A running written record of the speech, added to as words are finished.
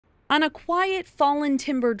On a quiet fallen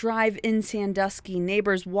timber drive in Sandusky,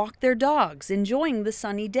 neighbors walk their dogs, enjoying the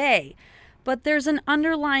sunny day. But there's an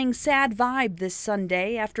underlying sad vibe this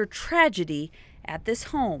Sunday after tragedy at this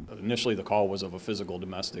home. Initially, the call was of a physical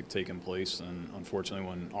domestic taking place, and unfortunately,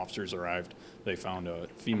 when officers arrived, they found a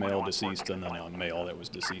female deceased and then a male that was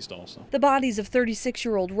deceased also. The bodies of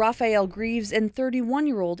 36-year-old Raphael Greaves and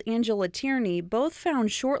 31-year-old Angela Tierney both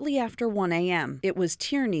found shortly after 1 a.m. It was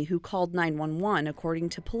Tierney who called 911, according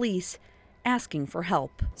to police, asking for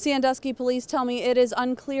help. Sandusky police tell me it is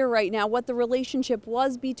unclear right now what the relationship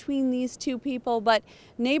was between these two people, but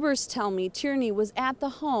neighbors tell me Tierney was at the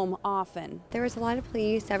home often. There was a lot of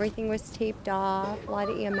police, everything was taped off, a lot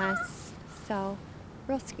of EMS, so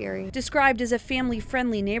real scary. Described as a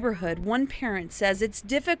family-friendly neighborhood, one parent says it's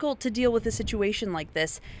difficult to deal with a situation like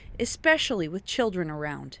this, especially with children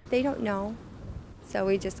around. They don't know. So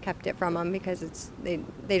we just kept it from them because they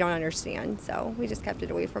don't understand, so we just kept it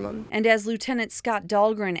away from them. And as Lieutenant Scott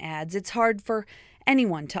Dahlgren adds, it's hard for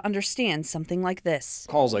anyone to understand something like this.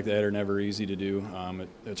 Calls like that are never easy to do.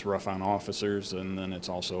 It's rough on officers, and then it's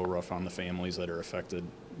also rough on the families that are affected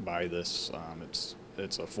by this.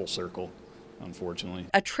 It's a full circle, unfortunately.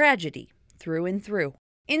 A tragedy through and through.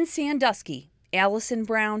 In Sandusky, Allison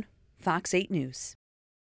Brown, Fox 8 News.